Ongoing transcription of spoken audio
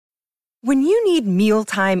When you need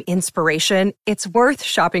mealtime inspiration, it's worth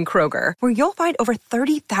shopping Kroger, where you'll find over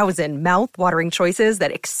 30,000 mouth-watering choices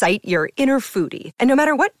that excite your inner foodie. And no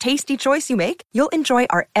matter what tasty choice you make, you'll enjoy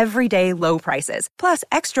our everyday low prices, plus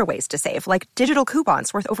extra ways to save, like digital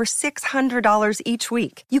coupons worth over $600 each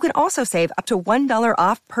week. You can also save up to $1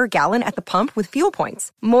 off per gallon at the pump with fuel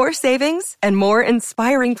points. More savings and more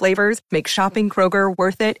inspiring flavors make shopping Kroger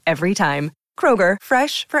worth it every time. Kroger,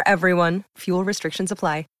 fresh for everyone. Fuel restrictions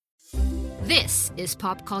apply. This is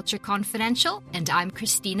Pop Culture Confidential, and I'm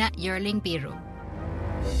Christina Yerling Biro.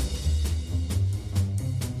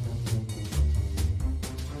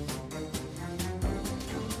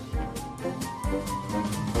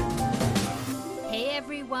 Hey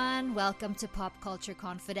everyone, welcome to Pop Culture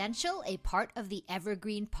Confidential, a part of the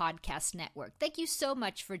Evergreen Podcast Network. Thank you so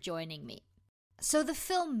much for joining me. So the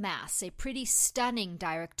film Mass, a pretty stunning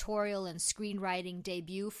directorial and screenwriting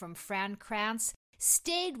debut from Fran Kranz,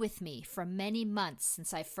 stayed with me for many months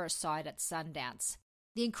since I first saw it at Sundance.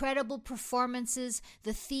 The incredible performances,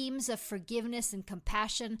 the themes of forgiveness and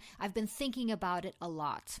compassion, I've been thinking about it a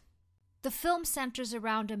lot. The film centers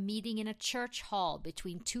around a meeting in a church hall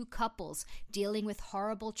between two couples dealing with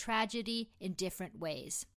horrible tragedy in different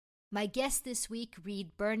ways. My guest this week,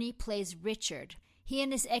 Reed Birney, plays Richard. He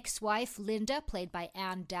and his ex-wife, Linda, played by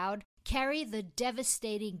Ann Dowd, carry the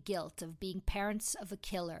devastating guilt of being parents of a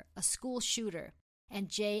killer, a school shooter. And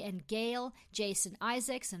Jay and Gail, Jason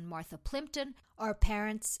Isaacs and Martha Plimpton, are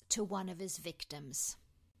parents to one of his victims.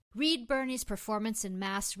 Reed Birney's performance in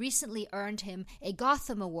Mass recently earned him a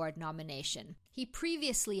Gotham Award nomination. He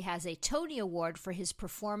previously has a Tony Award for his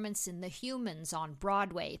performance in The Humans on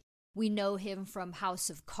Broadway. We know him from House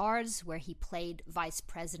of Cards, where he played Vice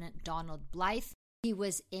President Donald Blythe. He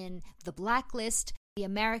was in The Blacklist, The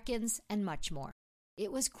Americans, and much more.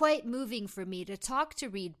 It was quite moving for me to talk to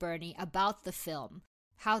Reed Birney about the film,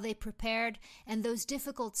 how they prepared, and those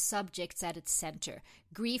difficult subjects at its center,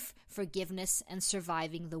 grief, forgiveness, and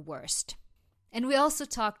surviving the worst. And we also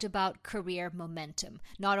talked about career momentum,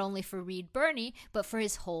 not only for Reed Birney, but for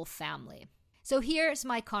his whole family. So here's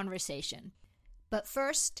my conversation. But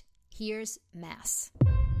first, here's Mass.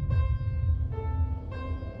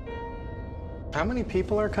 How many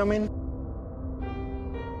people are coming?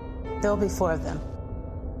 There'll be 4 of them.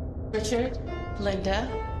 Richard, Linda,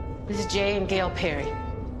 this is Jay and Gail Perry.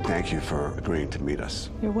 Thank you for agreeing to meet us.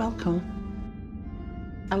 You're welcome.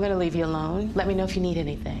 I'm going to leave you alone. Let me know if you need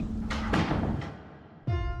anything.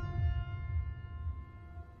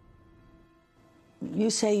 You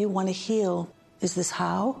say you want to heal. Is this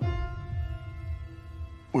how?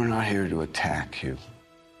 We're not here to attack you,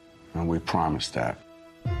 and we promise that.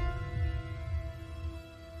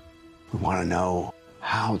 We want to know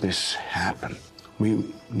how this happened.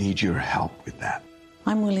 We need your help with that.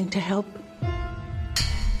 I'm willing to help.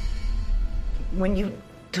 When you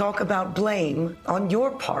talk about blame on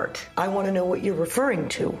your part, I want to know what you're referring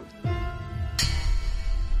to.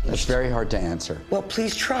 It's very hard to answer. Well,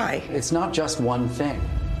 please try. It's not just one thing.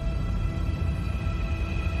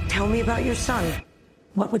 Tell me about your son.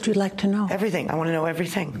 What would you like to know? Everything. I want to know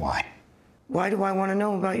everything. Why? Why do I want to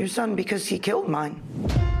know about your son? Because he killed mine.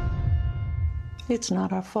 It's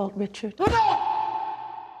not our fault, Richard.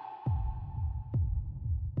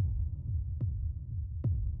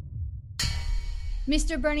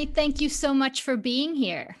 Mr. Birney, thank you so much for being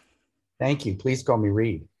here. Thank you. Please call me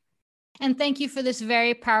Reed. And thank you for this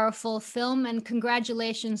very powerful film, and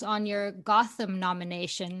congratulations on your Gotham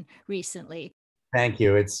nomination recently. Thank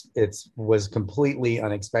you. It was completely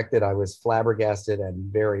unexpected. I was flabbergasted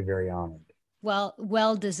and very, very honored.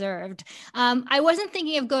 Well deserved. I wasn't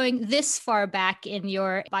thinking of going this far back in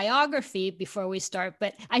your biography before we start,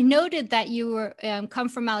 but I noted that you were come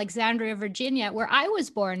from Alexandria, Virginia, where I was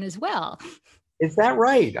born as well. Is that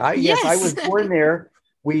right? Yes, I was born there.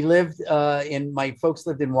 We lived my folks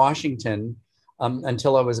lived in Washington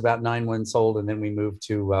until I was about 9 months old, and then we moved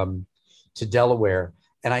to Delaware.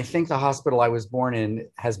 And I think the hospital I was born in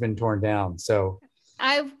has been torn down. So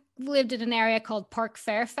I lived in an area called Park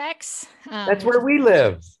Fairfax. That's where we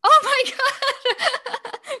live. Oh my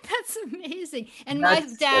God, that's amazing! And my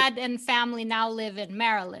dad and family now live in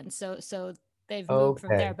Maryland, so they've moved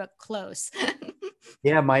from there, but close.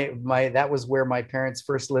 Yeah, that was where my parents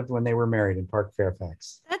first lived when they were married, in Park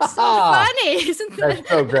Fairfax. That's so funny, isn't that? That's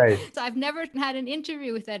so great. So I've never had an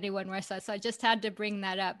interview with anyone where so I just had to bring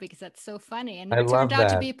that up because that's so funny. And it turned out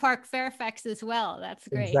to be Park Fairfax as well. That's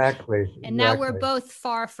great. Exactly. And now we're both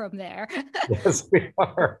far from there. Yes, we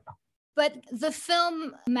are. But the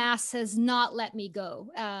film Mass has not let me go.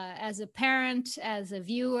 As a parent, as a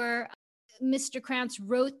viewer, Mr. Krantz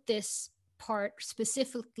wrote this part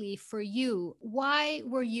specifically for you. Why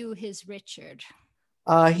were you his Richard?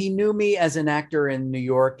 He knew me as an actor in New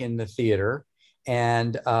York in the theater,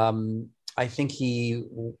 and I think he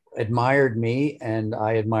admired me and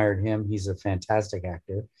I admired him. He's a fantastic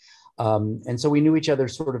actor. And so we knew each other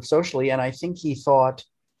sort of socially, and I think he thought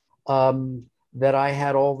that I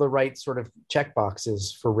had all the right sort of check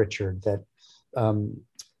boxes for Richard, that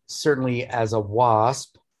certainly as a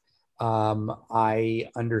WASP, I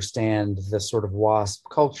understand the sort of WASP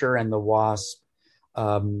culture and the WASP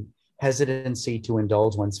hesitancy to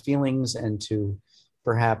indulge one's feelings and to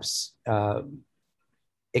perhaps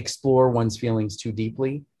explore one's feelings too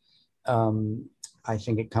deeply. I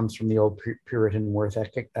think it comes from the old Puritan worth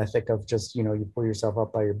ethic of just, you pull yourself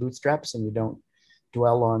up by your bootstraps and you don't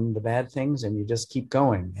dwell on the bad things and you just keep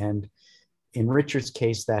going. And in Richard's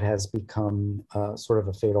case, that has become sort of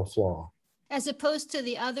a fatal flaw. As opposed to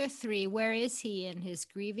the other three, where is he in his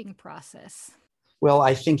grieving process? Well,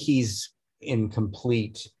 I think he's in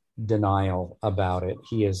complete denial about it.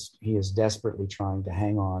 He is desperately trying to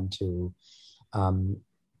hang on to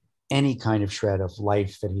any kind of shred of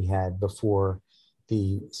life that he had before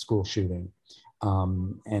the school shooting.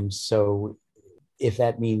 And so if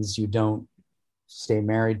that means you don't stay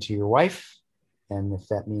married to your wife, and if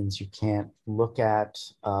that means you can't look at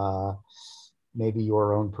maybe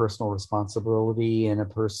your own personal responsibility in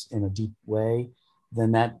a deep way,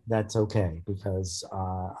 then that's okay, because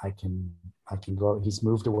I can go. He's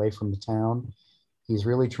moved away from the town. He's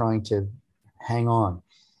really trying to hang on.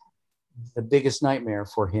 The biggest nightmare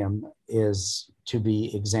for him is to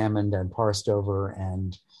be examined and parsed over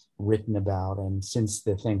and written about. And since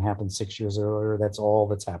the thing happened 6 years earlier, that's all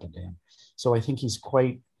that's happened to him. So I think he's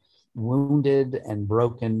quite wounded and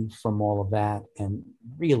broken from all of that and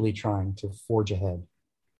really trying to forge ahead.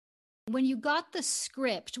 When you got the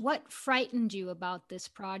script, what frightened you about this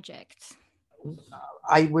project?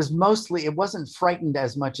 It wasn't frightened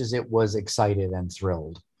as much as it was excited and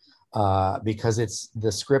thrilled, because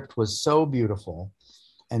the script was so beautiful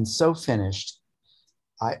and so finished.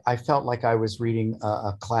 I felt like I was reading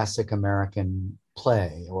a classic American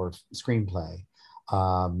play or screenplay.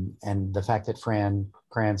 And the fact that Fran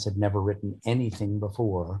Kranz had never written anything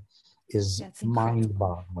before is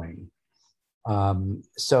mind-boggling.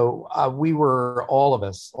 So we were, all of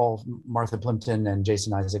us, Martha Plimpton and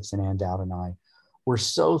Jason Isaacs and Ann Dowd and I, were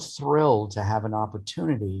so thrilled to have an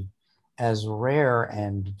opportunity as rare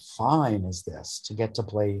and fine as this, to get to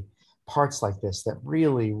play parts like this that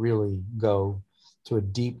really, really go to a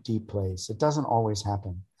deep, deep place. It doesn't always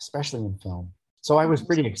happen, especially in film. So I was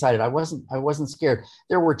pretty excited. I wasn't scared.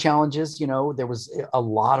 There were challenges, there was a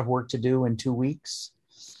lot of work to do in 2 weeks,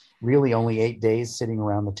 really only 8 days sitting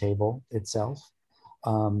around the table itself.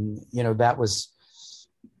 That was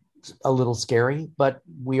a little scary, but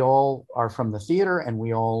we all are from the theater and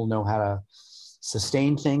we all know how to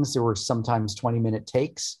sustain things. There were sometimes 20-minute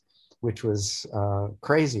takes, which was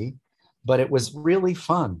crazy, but it was really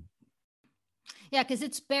fun. Yeah, because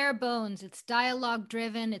it's bare bones. It's dialogue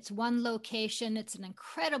driven. It's one location. It's an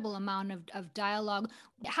incredible amount of dialogue.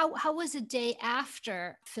 How was a day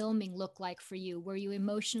after filming look like for you? Were you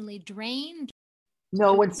emotionally drained?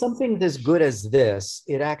 No, when something's as good as this,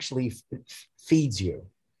 it actually feeds you.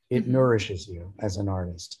 It nourishes you as an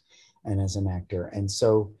artist and as an actor. And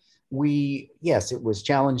so yes, it was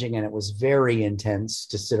challenging and it was very intense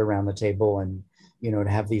to sit around the table and, to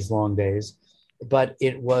have these long days. But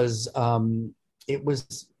it was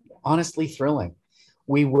honestly thrilling.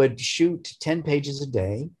 We would shoot 10 pages a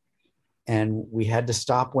day, and we had to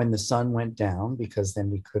stop when the sun went down because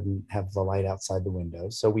then we couldn't have the light outside the window.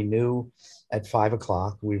 So we knew at 5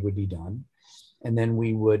 o'clock we would be done. And then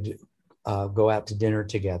we would go out to dinner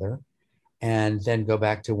together and then go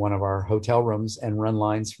back to one of our hotel rooms and run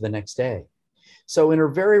lines for the next day. So in a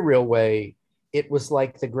very real way, it was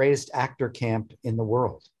like the greatest actor camp in the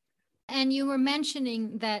world. And you were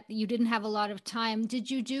mentioning that you didn't have a lot of time. Did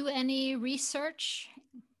you do any research?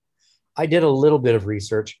 I did a little bit of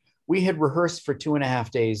research. We had rehearsed for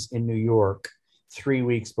 2.5 days in New York, 3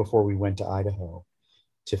 weeks before we went to Idaho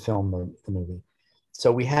to film the movie.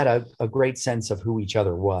 So we had a great sense of who each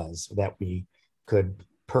other was that we could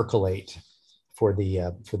percolate for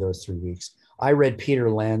those 3 weeks. I read Peter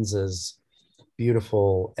Lanza's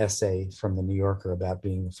beautiful essay from the New Yorker about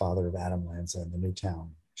being the father of Adam Lanza and the Newtown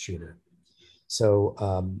shooter. So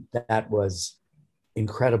that was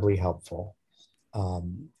incredibly helpful,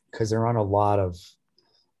 because there aren't a lot of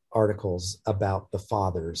articles about the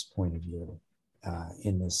father's point of view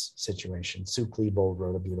in this situation. Sue Klebold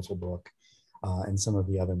wrote a beautiful book, and some of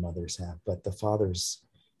the other mothers have, but the fathers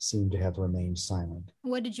seem to have remained silent.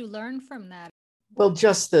 What did you learn from that? Well,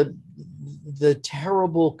 just the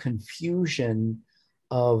terrible confusion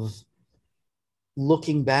of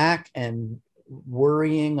looking back and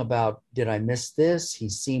worrying about, did I miss this? He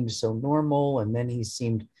seemed so normal, and then he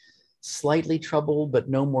seemed slightly troubled, but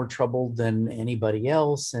no more troubled than anybody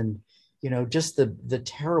else. And, just the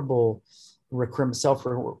terrible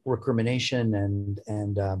self-recrimination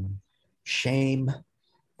and shame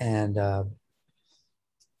and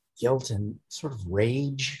guilt and sort of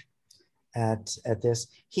rage at this.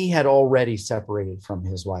 He had already separated from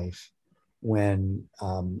his wife when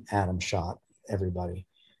Adam shot everybody.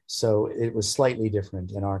 So it was slightly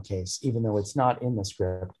different in our case, even though it's not in the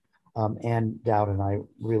script. And Dowd and I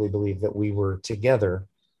really believe that we were together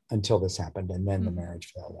until this happened, and then the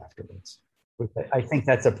marriage failed afterwards. I think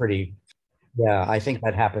that's I think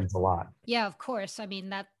that happens a lot. Yeah, of course. I mean,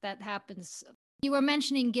 that happens. You were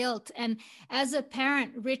mentioning guilt, and as a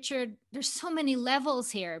parent, Richard, there's so many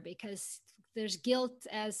levels here, because there's guilt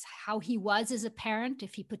as how he was as a parent,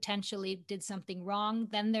 if he potentially did something wrong.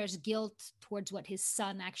 Then there's guilt towards what his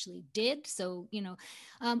son actually did. So,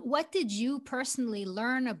 what did you personally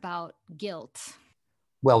learn about guilt?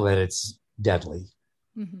 Well, that it's deadly.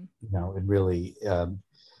 Mm-hmm. It really,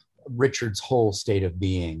 Richard's whole state of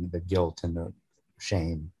being, the guilt and the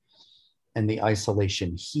shame and the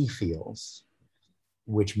isolation he feels,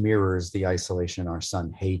 which mirrors the isolation our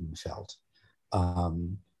son Hayden felt,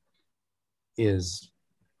 is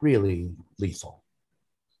really lethal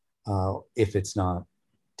if it's not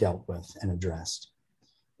dealt with and addressed.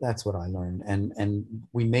 That's what I learned. And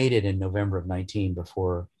we made it in November of 19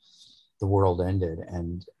 before the world ended.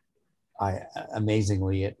 And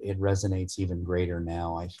amazingly, it resonates even greater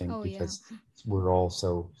now, I think, because we're all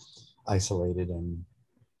so isolated and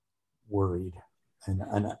worried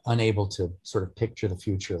and unable to sort of picture the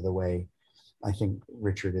future the way I think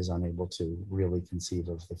Richard is unable to really conceive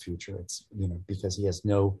of the future. It's, because he has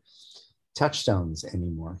no touchstones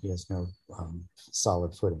anymore. He has no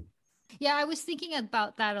solid footing. Yeah, I was thinking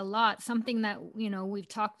about that a lot. Something that, we've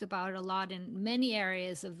talked about a lot in many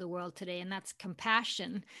areas of the world today, and that's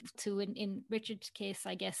compassion. In Richard's case,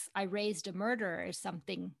 I guess, I raised a murderer is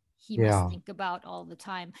something he must think about all the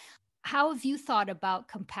time. How have you thought about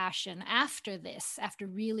compassion after this, after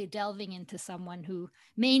really delving into someone who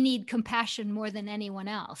may need compassion more than anyone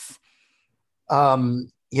else? I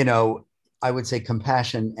would say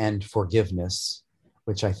compassion and forgiveness,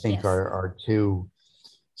 which I think are two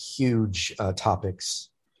huge topics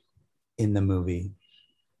in the movie.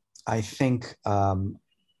 I think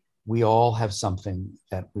we all have something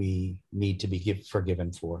that we need to be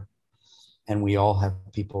forgiven for, and we all have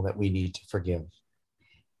people that we need to forgive.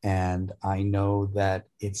 And I know that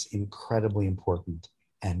it's incredibly important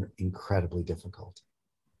and incredibly difficult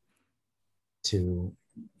to,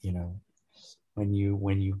 when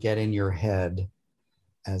you get in your head,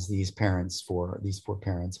 as these four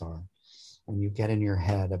parents are, when you get in your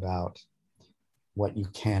head about what you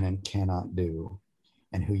can and cannot do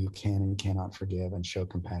and who you can and cannot forgive and show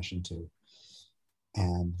compassion to,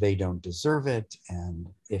 and they don't deserve it. And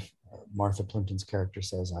if Martha Plimpton's character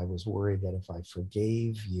says, I was worried that if I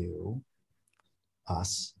forgave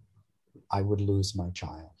us, I would lose my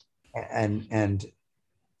child. And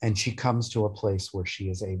she comes to a place where she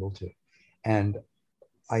is able to. And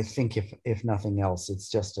I think if nothing else, it's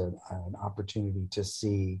just an opportunity to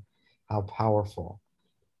see how powerful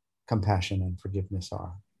compassion and forgiveness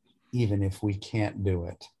are, even if we can't do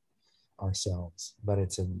it ourselves. But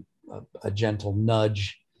it's a gentle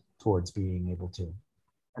nudge towards being able to.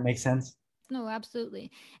 That makes sense? No, absolutely.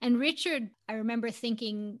 And Richard, I remember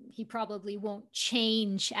thinking he probably won't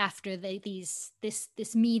change after this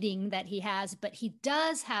meeting that he has, but he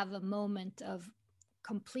does have a moment of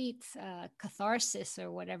complete catharsis, or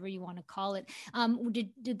whatever you want to call it.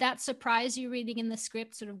 Did that surprise you, reading in the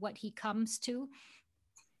script, sort of what he comes to?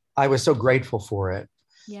 I was so grateful for it.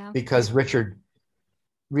 Yeah. Because Richard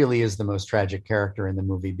really is the most tragic character in the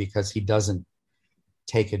movie, because he doesn't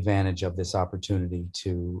take advantage of this opportunity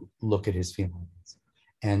to look at his feelings.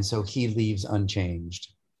 And so he leaves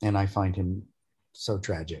unchanged. And I find him so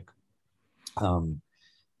tragic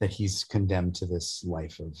that he's condemned to this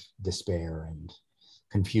life of despair and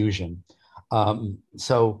confusion.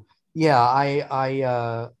 So yeah,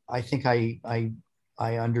 I think I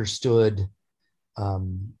understood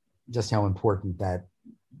just how important that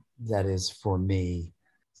is for me,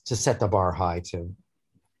 to set the bar high, to,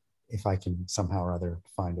 if I can somehow or other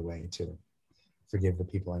find a way to forgive the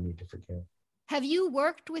people I need to forgive. Have you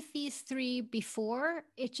worked with these three before?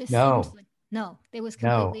 It just No. seems like it was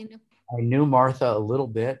completely new. I knew Martha a little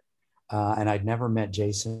bit, and I'd never met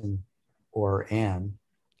Jason or Anne,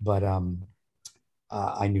 but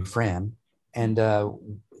I knew Fran, And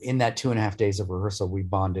in that 2.5 days of rehearsal, we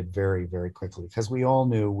bonded very, very quickly because we all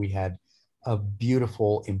knew we had a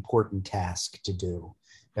beautiful, important task to do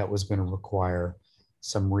that was going to require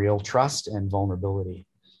some real trust and vulnerability.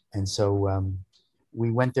 And so we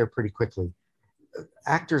went there pretty quickly.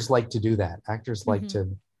 Actors like to do that. Actors like to,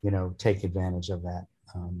 take advantage of that.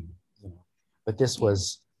 But this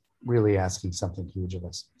was really asking something huge of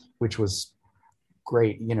us, which was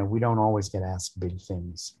great. We don't always get asked big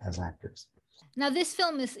things as actors. Now, this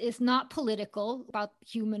film is not political, about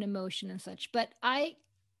human emotion and such, but I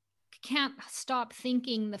can't stop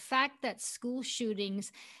thinking the fact that school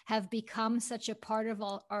shootings have become such a part of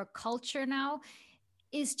our culture now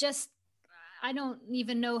is just, I don't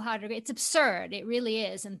even know how to, it's absurd. It really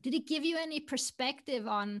is. And did it give you any perspective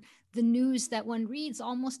on the news that one reads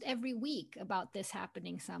almost every week about this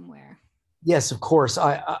happening somewhere? Yes, of course.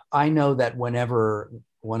 I know that whenever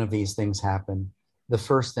one of these things happen, the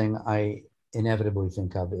first thing I inevitably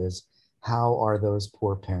think of is, how are those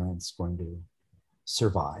poor parents going to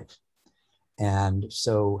survive? And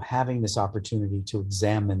so having this opportunity to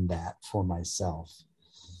examine that for myself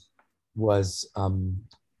was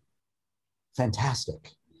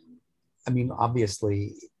fantastic. I mean,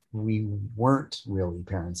 obviously, we weren't really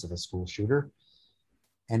parents of a school shooter,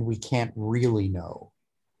 and we can't really know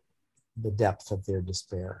the depth of their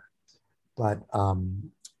despair. But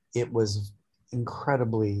it was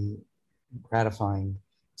incredibly gratifying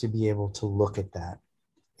to be able to look at that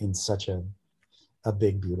in such a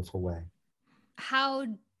big, beautiful way. How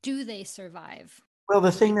do they survive? Well,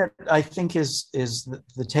 the thing that I think is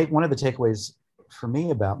one of the takeaways for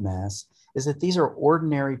me about Mass is that these are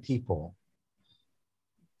ordinary people,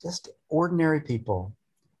 just ordinary people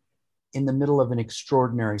in the middle of an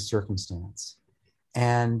extraordinary circumstance.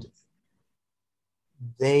 And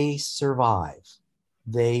they survive,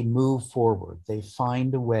 they move forward, they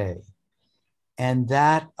find a way. And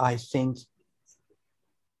that, I think,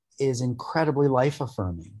 is incredibly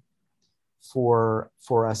life-affirming for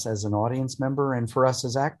us as an audience member and for us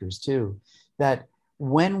as actors too, that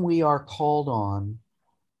when we are called on,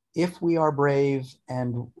 if we are brave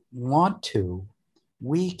and want to,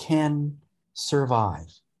 we can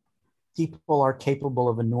survive. People are capable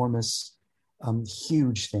of enormous,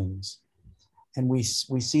 huge things. And we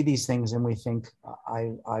see these things and we think,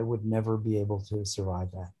 I would never be able to survive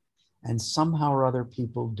that. And somehow or other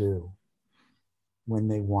people do when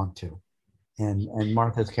they want to. And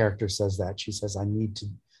Martha's character says that. She says, I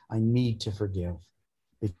need to forgive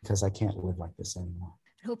because I can't live like this anymore.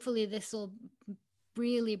 Hopefully this will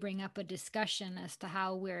really bring up a discussion as to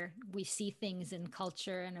how we see things in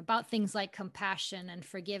culture and about things like compassion and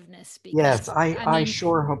forgiveness. Because, yes, I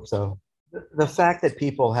sure hope so. The fact that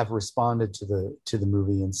people have responded to the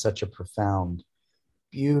movie in such a profound,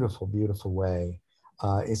 beautiful, beautiful way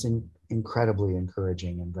is incredibly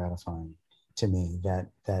encouraging and gratifying to me,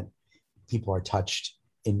 that people are touched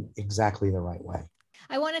in exactly the right way.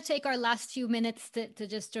 I want to take our last few minutes to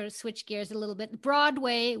just sort of switch gears a little bit.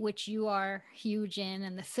 Broadway, which you are huge in,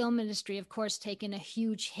 and the film industry, of course, taken a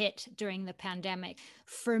huge hit during the pandemic.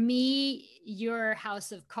 For me, your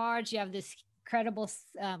House of Cards, you have this incredible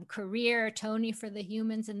career, Tony for the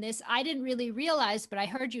Humans, and this I didn't really realize, but I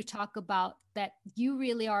heard you talk about that you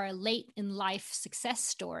really are a late in life success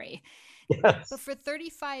story. Yes. But for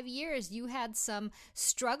 35 years, you had some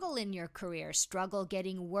struggle in your career, struggle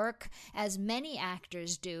getting work, as many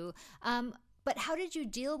actors do. But how did you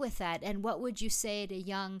deal with that? And what would you say to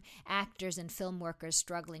young actors and film workers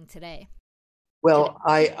struggling today? Well,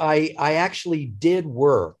 I actually did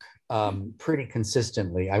work pretty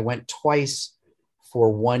consistently. I went twice for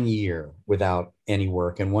 1 year without any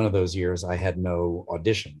work. And one of those years I had no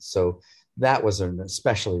auditions. So that was an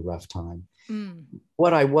especially rough time.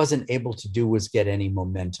 What I wasn't able to do was get any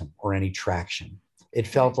momentum or any traction. It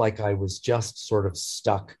felt like I was just sort of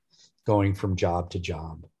stuck going from job to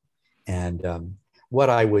job. And what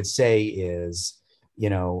I would say is,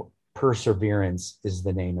 perseverance is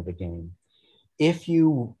the name of the game. If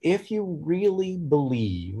you really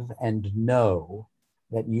believe and know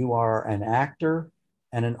that you are an actor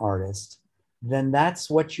and an artist, then that's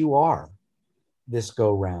what you are this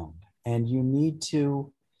go round. And you need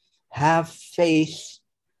to have faith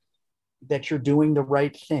that you're doing the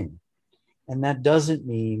right thing. And that doesn't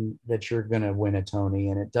mean that you're going to win a Tony,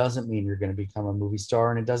 and it doesn't mean you're going to become a movie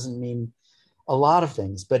star, and it doesn't mean a lot of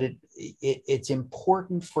things, but it's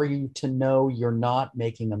important for you to know you're not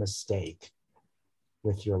making a mistake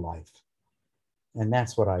with your life. And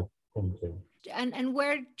that's what I think too. And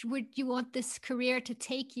where would you want this career to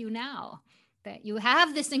take you now? that you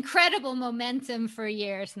have this incredible momentum for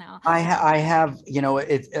years now. I have,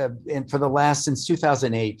 and for the last, since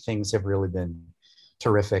 2008, things have really been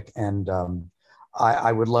terrific. And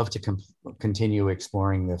I would love to continue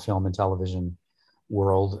exploring the film and television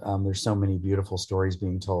world. There's so many beautiful stories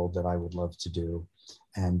being told that I would love to do.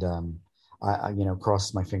 And I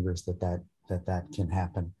cross my fingers that can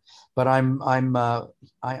happen. But I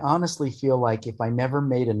honestly feel like if I never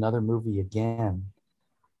made another movie again,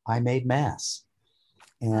 I made Mass.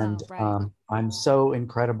 And I'm so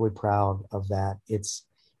incredibly proud of that. It's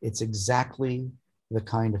exactly the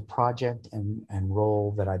kind of project and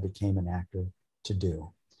role that I became an actor to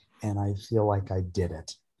do. And I feel like I did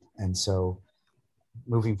it. And so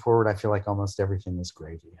moving forward, I feel like almost everything is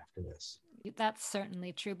gravy after this. That's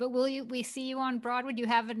certainly true. But will we see you on Broadway? Do you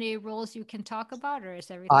have any roles you can talk about, or is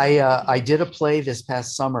everything? I did a play this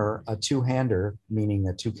past summer, a two-hander, meaning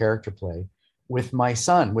a two-character play, with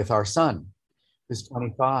our son, who's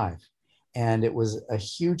 25. And it was a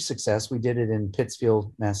huge success. We did it in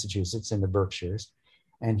Pittsfield, Massachusetts, in the Berkshires.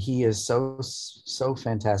 And he is so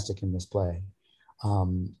fantastic in this play.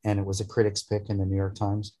 And it was a critic's pick in the New York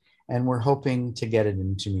Times. And we're hoping to get it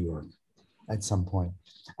into New York at some point.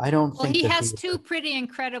 I don't think he has two pretty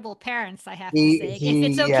incredible parents, I have to say.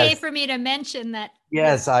 If it's okay for me to mention that.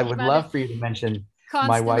 Yes, I would love for you to mention Constance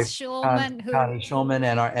my wife, Schulman, Connie Schulman,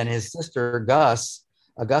 and his sister,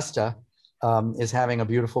 Augusta, is having a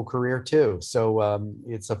beautiful career too. So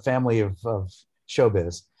it's a family of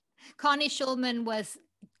showbiz. Connie Schulman was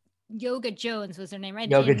Yoga Jones, was her name, right?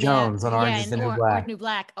 Yoga Jones on Orange is the New Black. Orange New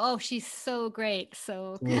Black. Oh, she's so great.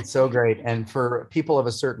 It's so great. And for people of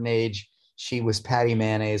a certain age, she was Patty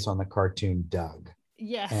Mayonnaise on the cartoon Doug.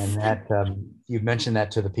 Yes. And that you've mentioned that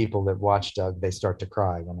to the people that watch Doug, they start to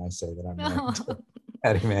cry when I say that I'm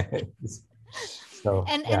Patty Mayonnaise. So,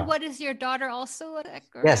 and what is your daughter also?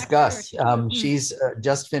 Yes, Gus. She's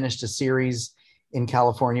just finished a series in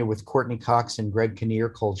California with Courtney Cox and Greg Kinnear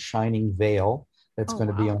called Shining Veil. That's going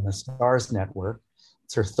to be on the Stars Network.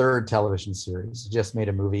 It's her third television series. Just made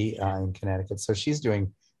a movie in Connecticut. So she's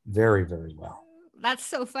doing very, very well. That's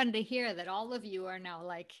so fun to hear that all of you are now,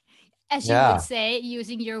 like, as you would say,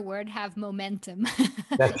 using your word, have momentum.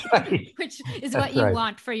 That's right. Which is what you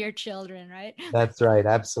want for your children, right? That's right.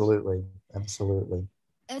 Absolutely. Absolutely.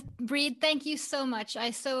 Reed, thank you so much.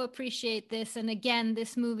 I so appreciate this. And again,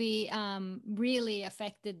 this movie really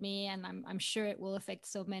affected me, and I'm sure it will affect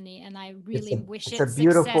so many. And I really wish it It's a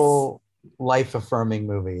beautiful, life-affirming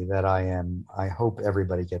movie that I hope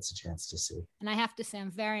everybody gets a chance to see. And I have to say,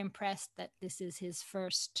 I'm very impressed that this is his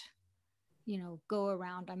first, go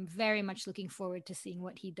around. I'm very much looking forward to seeing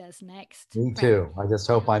what he does next. Me too. I just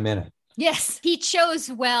hope I'm in it. Yes, he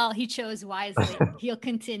chose well. He chose wisely. He'll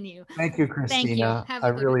continue. Thank you, Christina. Thank you. I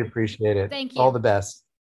really appreciate it. Thank you. All the best.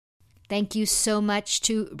 Thank you so much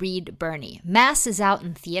to Reed Birney. Mass is out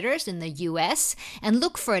in theaters in the US, and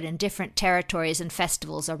look for it in different territories and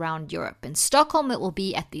festivals around Europe. In Stockholm, it will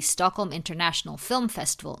be at the Stockholm International Film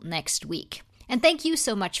Festival next week. And thank you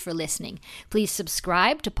so much for listening. Please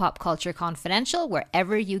subscribe to Pop Culture Confidential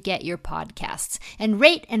wherever you get your podcasts, and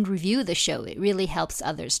rate and review the show. It really helps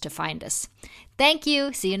others to find us. Thank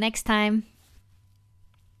you. See you next time.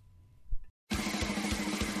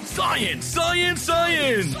 Science, science,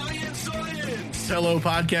 science! Science, science! Hello,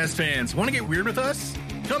 podcast fans. Want to get weird with us?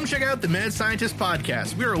 Come check out the Mad Scientist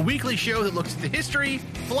Podcast. We're a weekly show that looks at the history,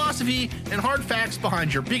 philosophy, and hard facts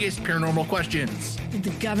behind your biggest paranormal questions. Did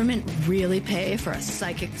the government really pay for a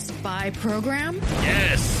psychic spy program?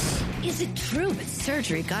 Yes! Is it true that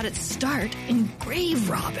surgery got its start in grave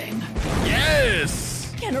robbing?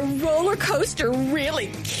 Yes! Can a roller coaster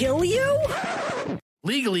really kill you?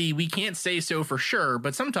 Legally, we can't say so for sure,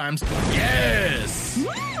 but sometimes, yes!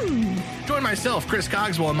 Join myself, Chris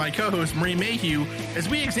Cogswell, and my co-host, Marie Mayhew, as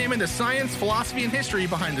we examine the science, philosophy, and history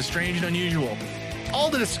behind the strange and unusual. All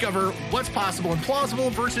to discover what's possible and plausible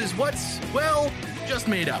versus what's, well, just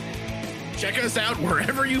made up. Check us out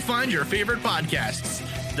wherever you find your favorite podcasts.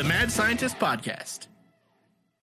 The Mad Scientist Podcast.